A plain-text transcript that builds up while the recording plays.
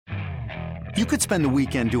You could spend the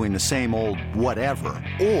weekend doing the same old whatever,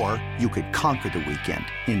 or you could conquer the weekend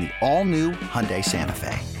in the all-new Hyundai Santa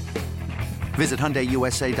Fe. Visit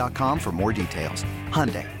HyundaiUSA.com for more details.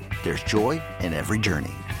 Hyundai, there's joy in every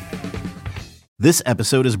journey. This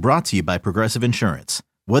episode is brought to you by Progressive Insurance.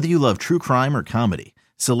 Whether you love true crime or comedy,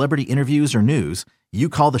 celebrity interviews or news, you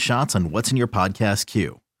call the shots on what's in your podcast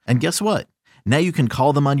queue. And guess what? Now you can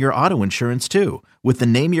call them on your auto insurance too with the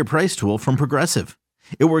Name Your Price tool from Progressive.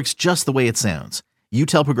 It works just the way it sounds. You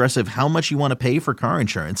tell Progressive how much you want to pay for car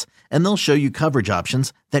insurance, and they'll show you coverage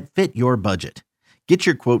options that fit your budget. Get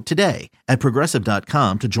your quote today at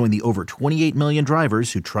Progressive.com to join the over 28 million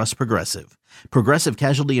drivers who trust Progressive. Progressive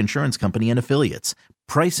Casualty Insurance Company and Affiliates.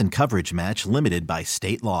 Price and coverage match limited by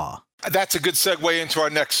state law. That's a good segue into our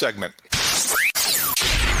next segment.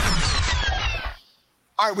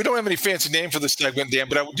 All right, we don't have any fancy name for this segment, Dan,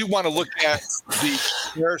 but I do want to look at the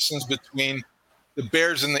comparisons between the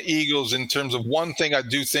Bears and the Eagles in terms of one thing I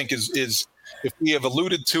do think is if we have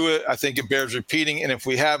alluded to it, I think it bears repeating. And if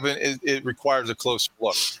we haven't, it requires a close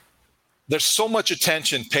look. There's so much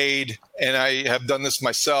attention paid, and I have done this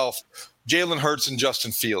myself, Jalen Hurts and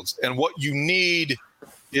Justin Fields. And what you need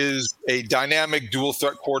is a dynamic dual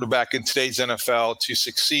threat quarterback in today's NFL to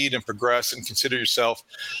succeed and progress and consider yourself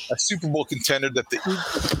a Super Bowl contender that the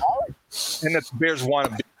Eagles are and that the Bears want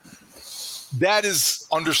to be. That is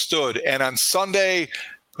understood. And on Sunday,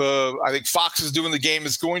 I think Fox is doing the game.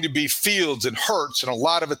 Is going to be Fields and Hurts and a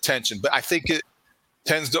lot of attention. But I think it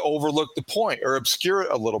tends to overlook the point or obscure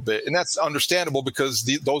it a little bit. And that's understandable because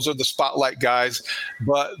those are the spotlight guys.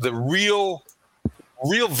 But the real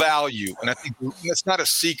value, and I think that's not a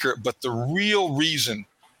secret, but the real reason,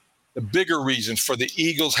 the bigger reason for the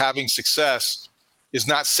Eagles having success is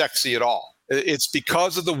not sexy at all. It's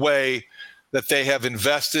because of the way that they have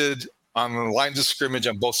invested on the lines of scrimmage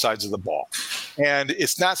on both sides of the ball. And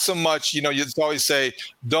it's not so much, you always say,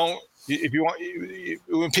 when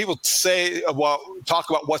people talk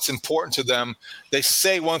about what's important to them, they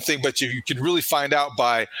say one thing, but you can really find out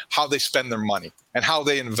by how they spend their money and how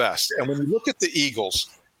they invest. And when you look at the Eagles,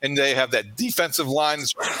 and they have that defensive line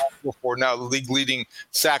that's responsible for now the league leading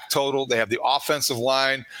sack total. They have the offensive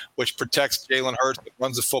line, which protects Jalen Hurts, that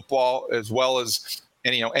runs the football as well as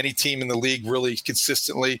any team in the league really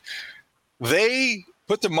consistently. They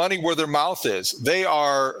put the money where their mouth is. They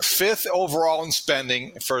are fifth overall in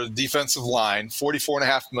spending for the defensive line,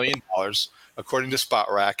 $44.5 million, according to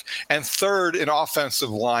SpotRack, and third in offensive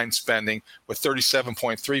line spending with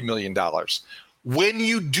 $37.3 million. When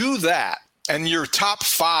you do that, and you're top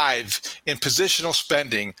five in positional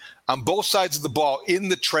spending on both sides of the ball in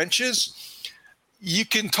the trenches, you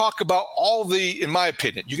can talk about in my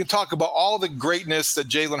opinion, you can talk about all the greatness that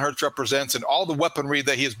Jalen Hurts represents and all the weaponry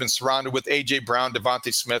that he has been surrounded with, A.J. Brown,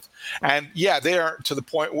 Devontae Smith. And, yeah, they aren't to the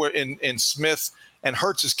point where in Smith and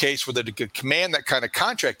Hurts' case where they could command that kind of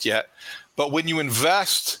contract yet. But when you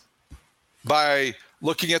invest by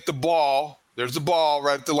looking at the ball, there's the ball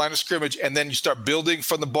right at the line of scrimmage, and then you start building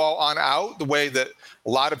from the ball on out the way that a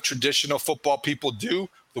lot of traditional football people do,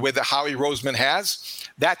 the way that Howie Roseman has,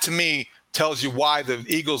 that to me tells you why the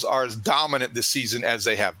Eagles are as dominant this season as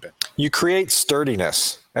they have been. You create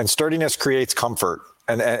sturdiness, and sturdiness creates comfort.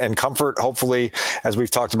 And comfort, hopefully, as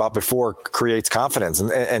we've talked about before, creates confidence.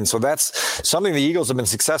 And so that's something the Eagles have been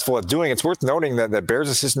successful at doing. It's worth noting that Bears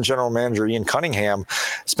assistant general manager Ian Cunningham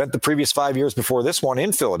spent the previous 5 years before this one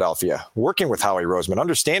in Philadelphia, working with Howie Roseman,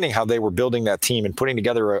 understanding how they were building that team and putting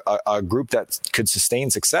together a group that could sustain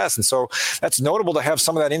success. And so that's notable to have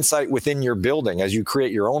some of that insight within your building as you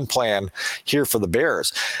create your own plan here for the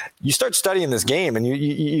Bears. You start studying this game and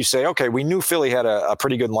you say, okay, we knew Philly had a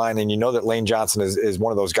pretty good line, and you know that Lane Johnson is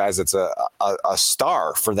one of those guys that's a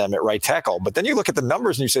star for them at right tackle. But then you look at the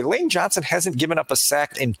numbers and you say, Lane Johnson hasn't given up a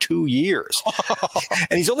sack in 2 years.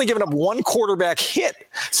 And he's only given up one quarterback hit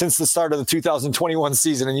since the start of the 2021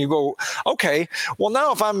 season. And you go, okay, well,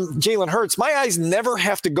 now if I'm Jalen Hurts, my eyes never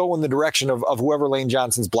have to go in the direction of whoever Lane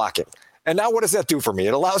Johnson's blocking. And now what does that do for me?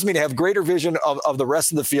 It allows me to have greater vision of the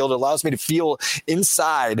rest of the field. It allows me to feel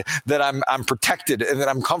inside that I'm protected and that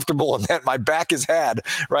I'm comfortable and that my back is had,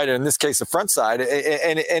 right? And in this case, the front side.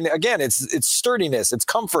 And again, it's sturdiness, it's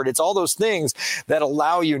comfort, it's all those things that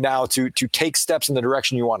allow you now to take steps in the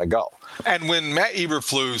direction you want to go. And when Matt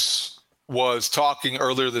Eberflus was talking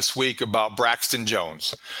earlier this week about Braxton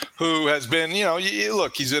Jones, who has been,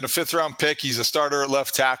 look, he's been a fifth-round pick. He's a starter at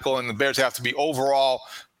left tackle, and the Bears have to be overall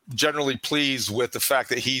generally pleased with the fact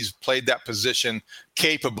that he's played that position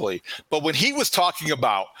capably. But when he was talking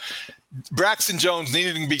about Braxton Jones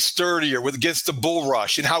needing to be sturdier against the bull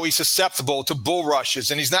rush and how he's susceptible to bull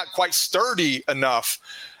rushes and he's not quite sturdy enough,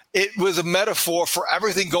 it was a metaphor for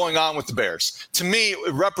everything going on with the Bears. To me,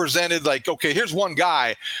 it represented like, okay, here's one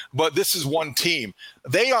guy, but this is one team.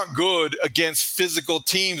 They aren't good against physical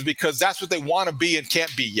teams because that's what they want to be and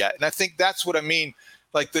can't be yet. And I think that's what I mean.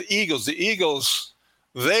 Like the Eagles,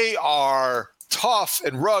 they are tough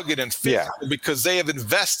and rugged and physical because they have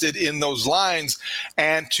invested in those lines.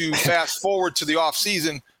 And to fast forward to the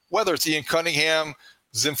offseason, whether it's Ian Cunningham's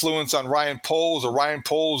influence on Ryan Poles or Ryan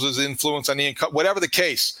Poles' influence on Ian Cunningham, whatever the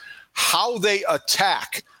case, how they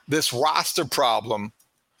attack this roster problem,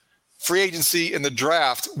 free agency and the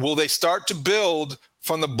draft, will they start to build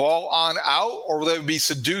from the ball on out, or will they be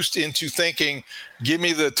seduced into thinking, give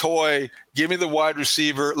me the toy, give me the wide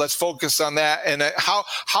receiver, let's focus on that? And how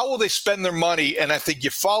will they spend their money? And I think you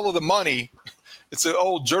follow the money. It's an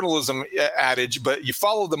old journalism adage, but you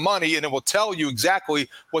follow the money and it will tell you exactly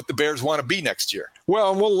what the Bears want to be next year.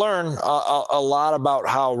 Well, and we'll learn a lot about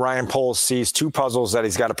how Ryan Poles sees two puzzles that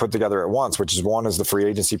he's got to put together at once, which is one is the free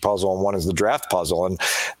agency puzzle and one is the draft puzzle. And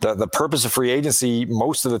the purpose of free agency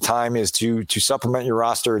most of the time is to supplement your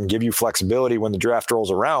roster and give you flexibility when the draft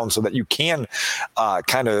rolls around so that you can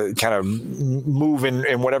kind of move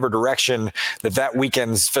in whatever direction that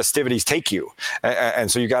weekend's festivities take you.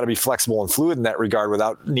 And so you got to be flexible and fluid in that regard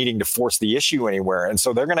without needing to force the issue anywhere. And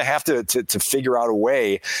so they're going to have to figure out a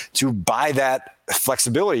way to buy that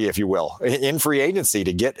flexibility, if you will, in free agency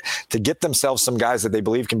to get themselves some guys that they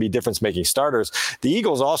believe can be difference-making starters. The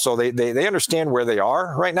Eagles also, they understand where they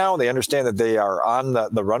are right now. They understand that they are on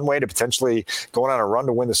the runway to potentially going on a run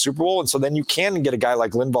to win the Super Bowl. And so then you can get a guy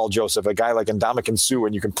like Linval Joseph, a guy like Ndamukong Suh,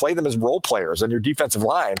 and you can play them as role players on your defensive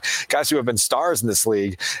line, guys who have been stars in this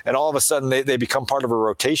league. And all of a sudden they become part of a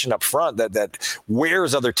rotation up front that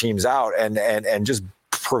wears other teams out and just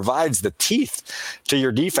provides the teeth to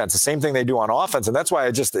your defense, the same thing they do on offense. And that's why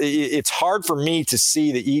it's hard for me to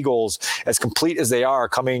see the Eagles, as complete as they are,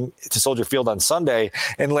 coming to Soldier Field on Sunday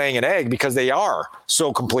and laying an egg, because they are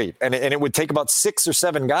so complete. And it would take about 6 or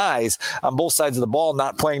 7 guys on both sides of the ball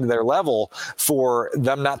not playing to their level for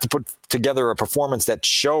them not to put together a performance that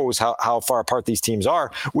shows how far apart these teams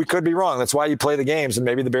are. We could be wrong. That's why you play the games, and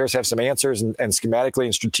maybe the Bears have some answers, and schematically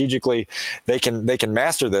and strategically they can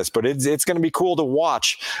master this. But it's going to be cool to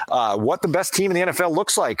watch what the best team in the NFL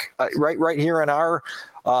looks like right here in our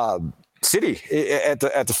city at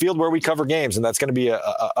the field where we cover games, and that's going to be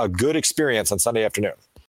a good experience on Sunday afternoon.